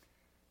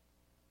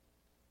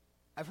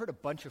 I've heard a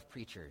bunch of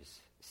preachers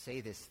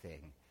say this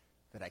thing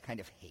that I kind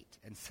of hate,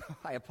 and so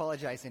I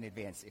apologize in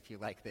advance if you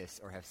like this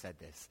or have said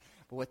this.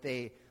 But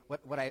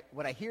what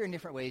I hear in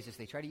different ways is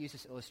they try to use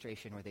this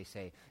illustration where they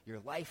say, your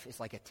life is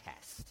like a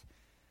test.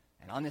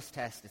 And on this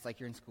test, it's like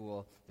you're in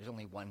school, there's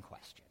only one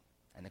question.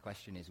 And the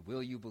question is,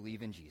 will you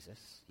believe in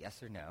Jesus?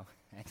 Yes or no?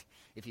 And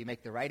if you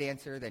make the right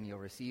answer, then you'll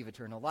receive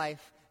eternal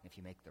life. And if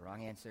you make the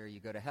wrong answer, you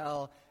go to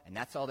hell. And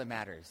that's all that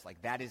matters.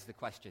 Like, that is the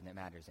question that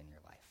matters in your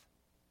life.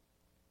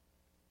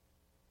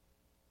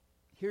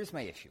 Here's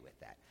my issue with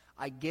that.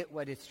 I get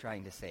what it's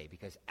trying to say,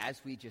 because as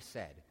we just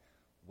said,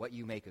 what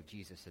you make of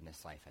Jesus in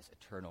this life has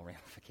eternal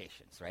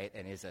ramifications, right?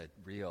 And is a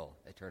real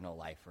eternal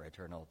life or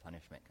eternal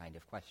punishment kind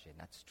of question.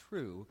 That's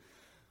true.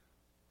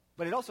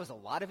 But it also has a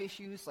lot of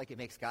issues, like it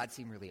makes God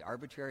seem really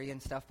arbitrary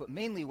and stuff, but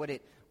mainly what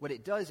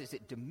it does is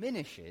it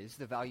diminishes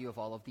the value of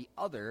all of the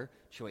other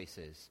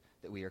choices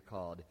that we are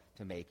called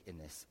to make in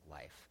this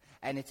life.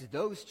 And it's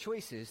those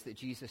choices that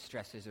Jesus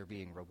stresses are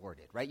being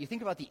rewarded, right? You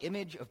think about the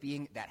image of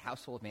being that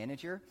household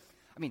manager.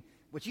 I mean,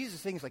 what Jesus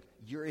is saying is like,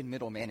 you're in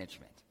middle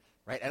management,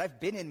 right? And I've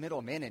been in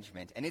middle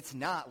management, and it's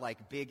not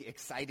like big,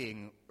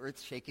 exciting,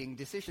 earth-shaking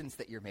decisions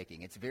that you're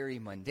making. It's very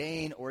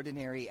mundane,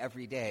 ordinary,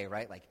 everyday,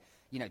 right? Like,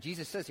 you know,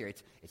 Jesus says here,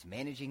 it's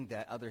managing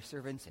the other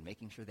servants and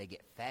making sure they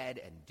get fed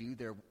and do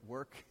their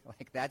work.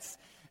 Like, that's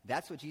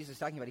what Jesus is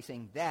talking about. He's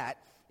saying that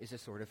is a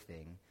sort of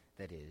thing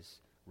that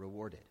is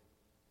rewarded.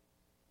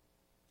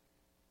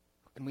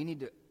 And we need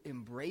to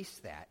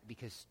embrace that,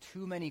 because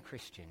too many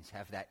Christians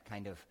have that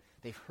kind of,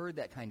 they've heard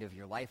that kind of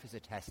your life is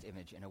a test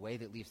image in a way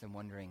that leaves them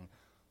wondering,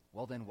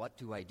 well, then what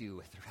do I do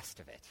with the rest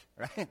of it,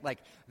 right? Like,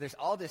 there's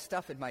all this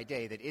stuff in my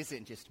day that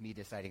isn't just me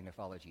deciding to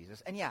follow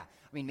Jesus. And yeah,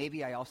 I mean,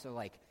 maybe I also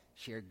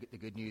share the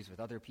good news with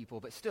other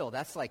people, but still,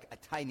 that's like a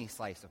tiny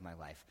slice of my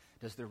life.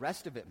 Does the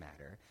rest of it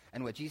matter?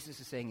 And what Jesus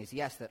is saying is,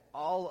 yes, that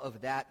all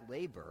of that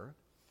labor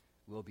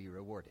will be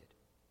rewarded.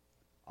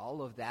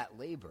 all of that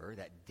labor,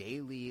 that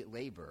daily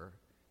labor,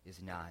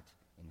 is not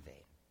in vain.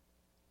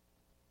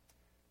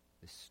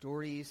 The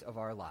stories of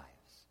our lives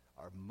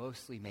are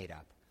mostly made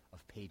up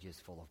of pages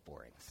full of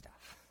boring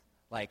stuff.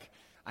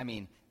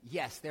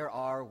 Yes, there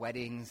are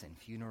weddings and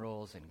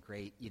funerals and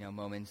great,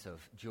 moments of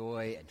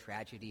joy and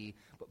tragedy,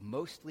 but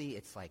mostly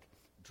it's like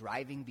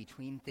driving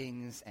between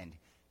things and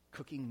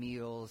cooking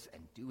meals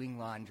and doing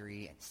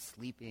laundry and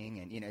sleeping,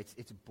 and,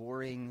 it's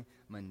boring,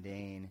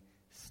 mundane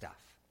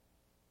stuff.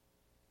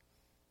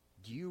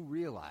 Do you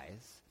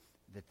realize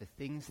that the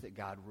things that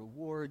God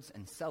rewards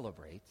and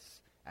celebrates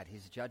at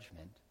his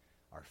judgment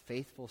are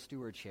faithful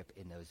stewardship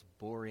in those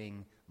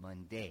boring,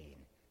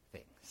 mundane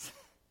things?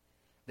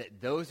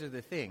 That those are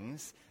the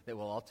things that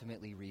will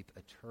ultimately reap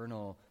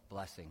eternal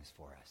blessings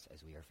for us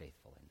as we are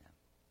faithful in them.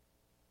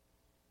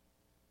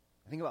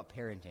 I think about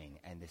parenting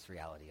and this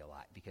reality a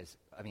lot because,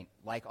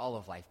 like all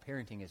of life,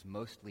 parenting is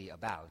mostly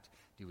about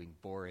doing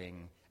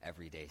boring,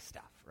 everyday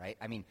stuff, right?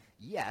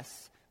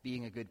 Yes,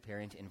 being a good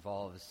parent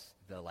involves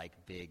the,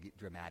 big,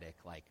 dramatic,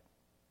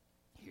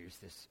 here's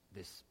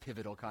this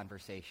pivotal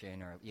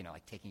conversation or,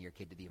 taking your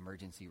kid to the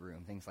emergency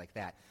room, things like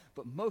that.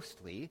 But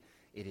mostly,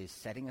 it is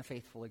setting a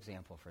faithful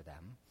example for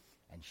them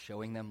and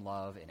showing them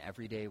love in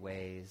everyday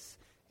ways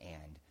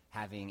and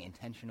having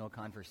intentional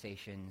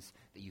conversations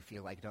that you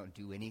feel like don't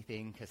do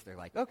anything because they're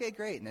like, okay,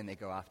 great, and then they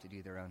go off to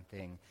do their own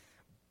thing.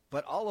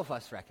 But all of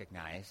us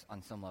recognize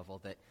on some level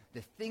that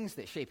the things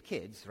that shape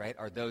kids, right,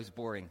 are those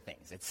boring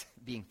things. It's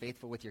being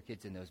faithful with your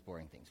kids in those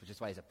boring things, which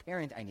is why as a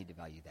parent I need to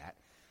value that.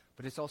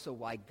 But it's also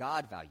why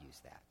God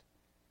values that.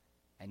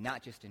 And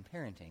not just in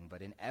parenting,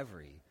 but in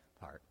every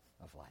part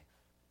of life.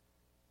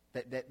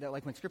 That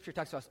like when Scripture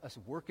talks about us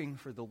working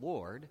for the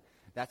Lord,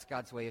 that's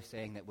God's way of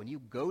saying that when you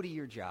go to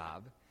your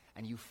job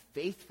and you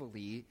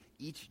faithfully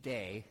each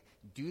day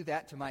do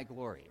that to my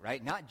glory,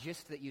 right? Not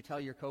just that you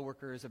tell your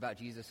coworkers about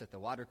Jesus at the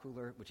water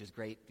cooler, which is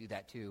great, do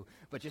that too,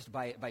 but just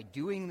by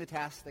doing the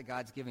task that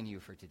God's given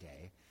you for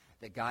today,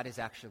 that God is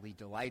actually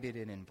delighted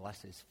in and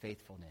blesses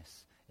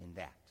faithfulness in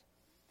that.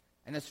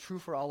 And that's true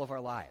for all of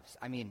our lives.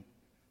 I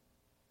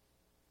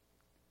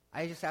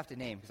just have to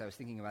name, because I was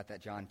thinking about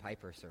that John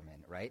Piper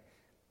sermon, right?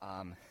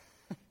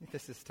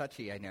 This is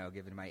touchy, I know,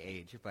 given my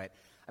age, but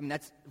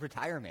that's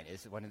retirement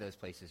is one of those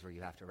places where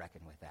you have to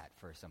reckon with that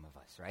for some of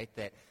us, right?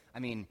 That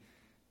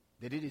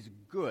it is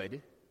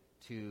good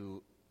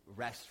to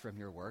rest from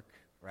your work,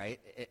 right?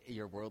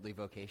 Your worldly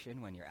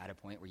vocation when you're at a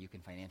point where you can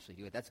financially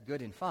do it. That's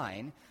good and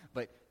fine,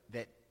 but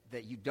that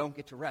you don't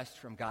get to rest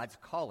from God's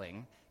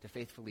calling to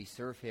faithfully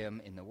serve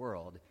him in the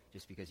world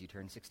just because you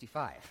turn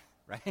 65.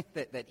 Right?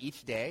 That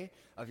each day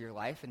of your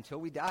life until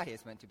we die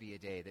is meant to be a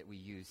day that we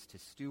use to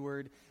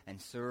steward and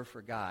serve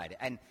for God.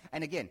 And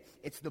again,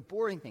 it's the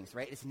boring things,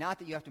 right? It's not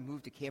that you have to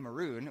move to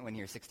Cameroon when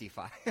you're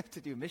 65 to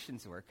do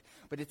missions work,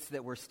 but it's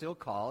that we're still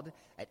called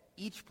at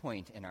each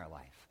point in our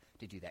life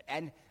to do that.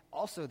 And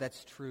also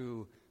that's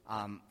true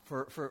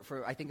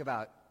for I think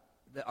about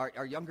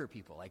our younger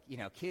people,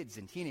 kids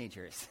and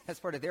teenagers. That's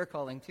part of their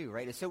calling too,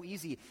 right? It's so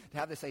easy to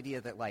have this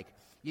idea that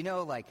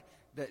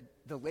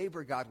the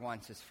labor God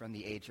wants is from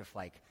the age of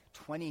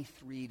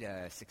 23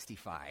 to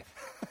 65.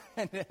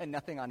 and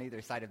nothing on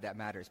either side of that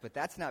matters. But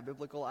that's not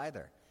biblical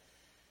either.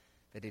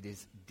 That it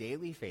is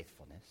daily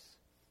faithfulness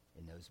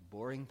in those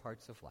boring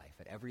parts of life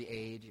at every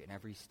age and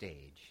every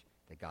stage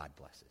that God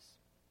blesses.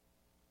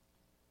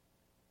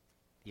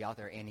 The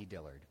author Annie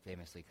Dillard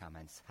famously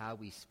comments, how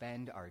we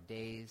spend our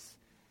days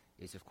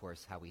is, of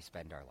course, how we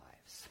spend our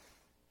lives.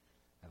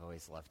 I've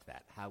always loved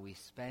that. How we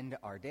spend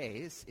our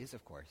days is,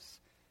 of course,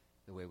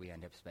 the way we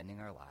end up spending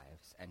our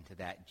lives. And to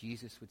that,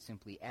 Jesus would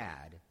simply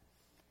add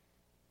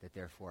that,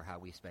 therefore, how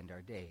we spend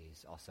our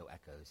days also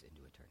echoes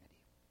into eternity.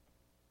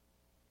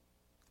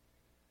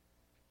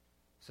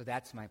 So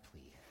that's my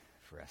plea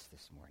for us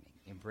this morning.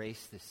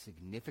 Embrace the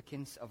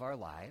significance of our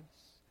lives.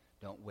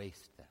 Don't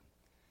waste them.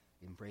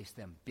 Embrace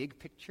them big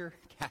picture.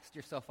 Cast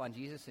yourself on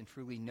Jesus and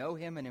truly know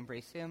him and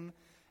embrace him.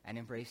 And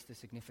embrace the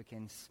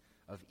significance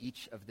of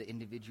each of the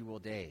individual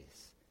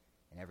days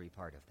and every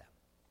part of them.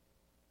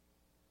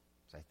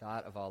 So I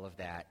thought of all of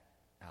that.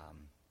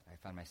 I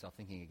found myself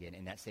thinking again,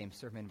 in that same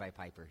sermon by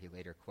Piper, he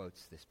later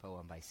quotes this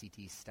poem by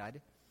C.T. Studd.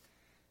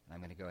 And I'm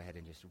going to go ahead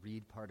and just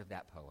read part of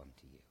that poem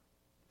to you.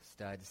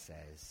 Studd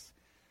says,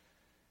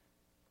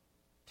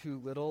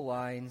 2 little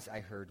lines I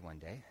heard one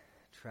day,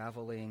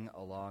 traveling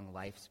along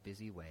life's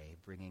busy way,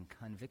 bringing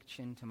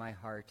conviction to my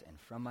heart and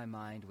from my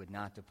mind would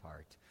not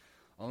depart.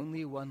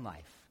 Only one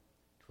life,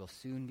 'twill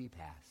soon be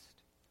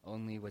past.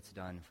 Only what's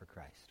done for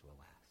Christ will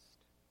last.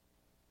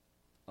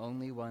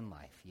 Only one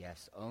life,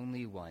 yes,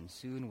 only one.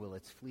 Soon will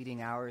its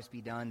fleeting hours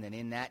be done, then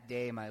in that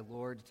day my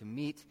Lord to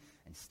meet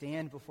and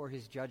stand before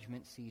his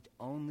judgment seat.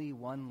 Only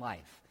one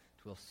life,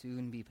 'twill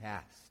soon be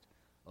past.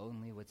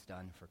 Only what's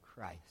done for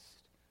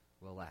Christ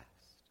will last.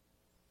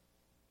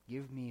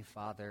 Give me,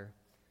 Father,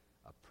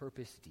 a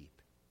purpose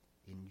deep,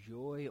 in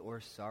joy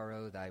or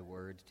sorrow thy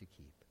word to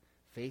keep.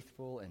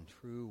 Faithful and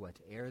true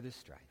whate'er the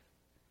strife,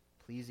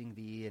 pleasing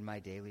thee in my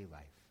daily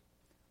life.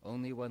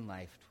 Only one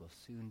life, 'twill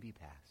soon be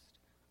past.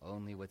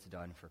 Only what's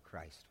done for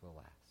Christ will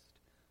last.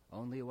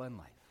 Only one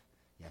life.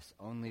 Yes,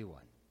 only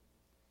one.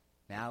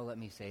 Now let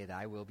me say,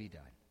 thy will be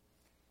done.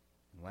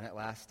 And when at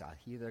last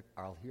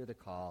I'll hear the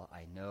call,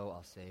 I know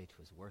I'll say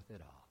 'twas worth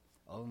it all.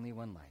 Only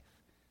one life.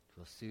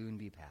 'Twill soon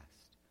be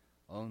past.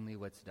 Only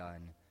what's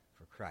done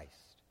for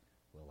Christ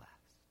will last.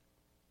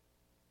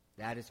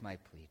 That is my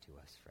plea to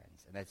us,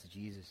 friends, and that's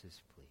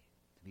Jesus' plea,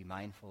 to be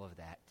mindful of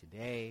that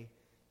today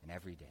and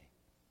every day.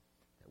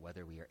 That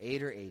whether we are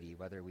 8 or 80,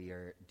 whether we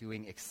are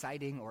doing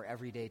exciting or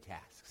everyday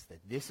tasks,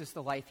 that this is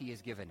the life he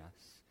has given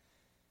us.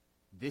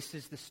 This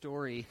is the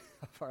story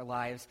of our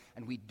lives,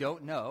 and we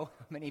don't know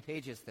how many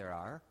pages there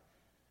are,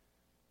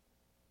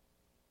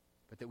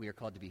 but that we are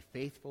called to be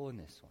faithful in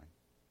this one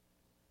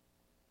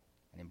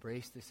and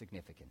embrace the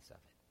significance of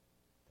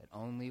it, that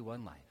only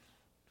one life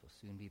will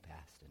soon be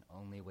past, and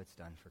only what's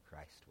done for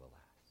Christ will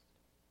last.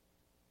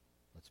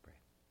 Let's pray.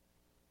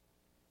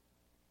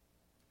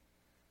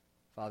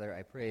 Father,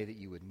 I pray that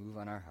you would move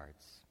on our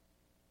hearts,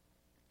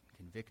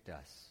 convict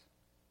us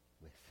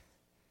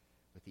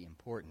with the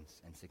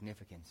importance and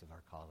significance of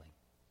our calling.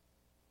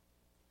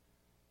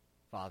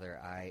 Father,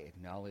 I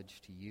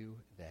acknowledge to you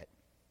that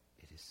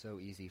it is so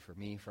easy for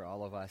me, for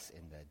all of us,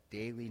 in the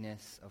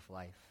dailiness of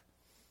life,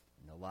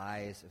 in the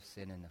lies of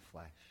sin in the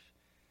flesh,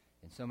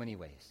 in so many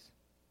ways,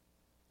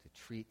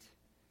 to treat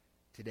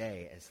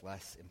today as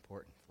less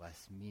important,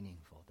 less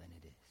meaningful than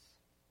it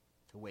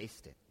is, to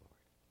waste it, Lord.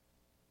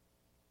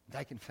 And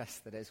I confess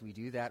that as we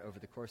do that over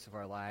the course of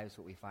our lives,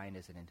 what we find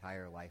is an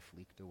entire life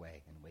leaked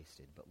away and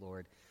wasted. But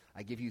Lord,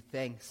 I give you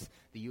thanks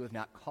that you have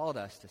not called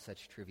us to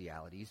such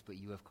trivialities, but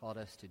you have called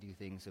us to do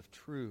things of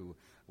true,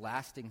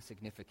 lasting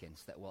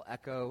significance that will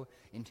echo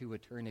into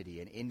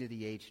eternity and into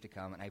the age to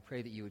come. And I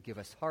pray that you would give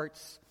us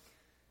hearts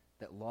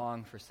that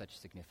long for such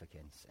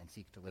significance and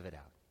seek to live it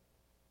out.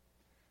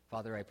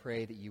 Father, I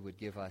pray that you would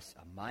give us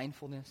a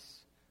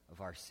mindfulness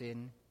of our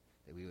sin,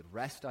 that we would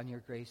rest on your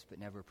grace but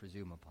never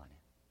presume upon it.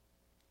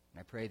 And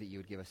I pray that you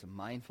would give us a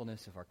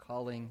mindfulness of our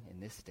calling in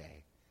this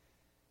day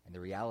and the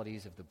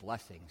realities of the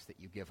blessings that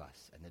you give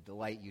us and the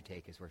delight you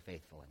take as we're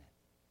faithful in it.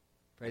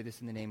 Pray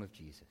this in the name of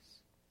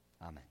Jesus.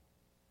 Amen.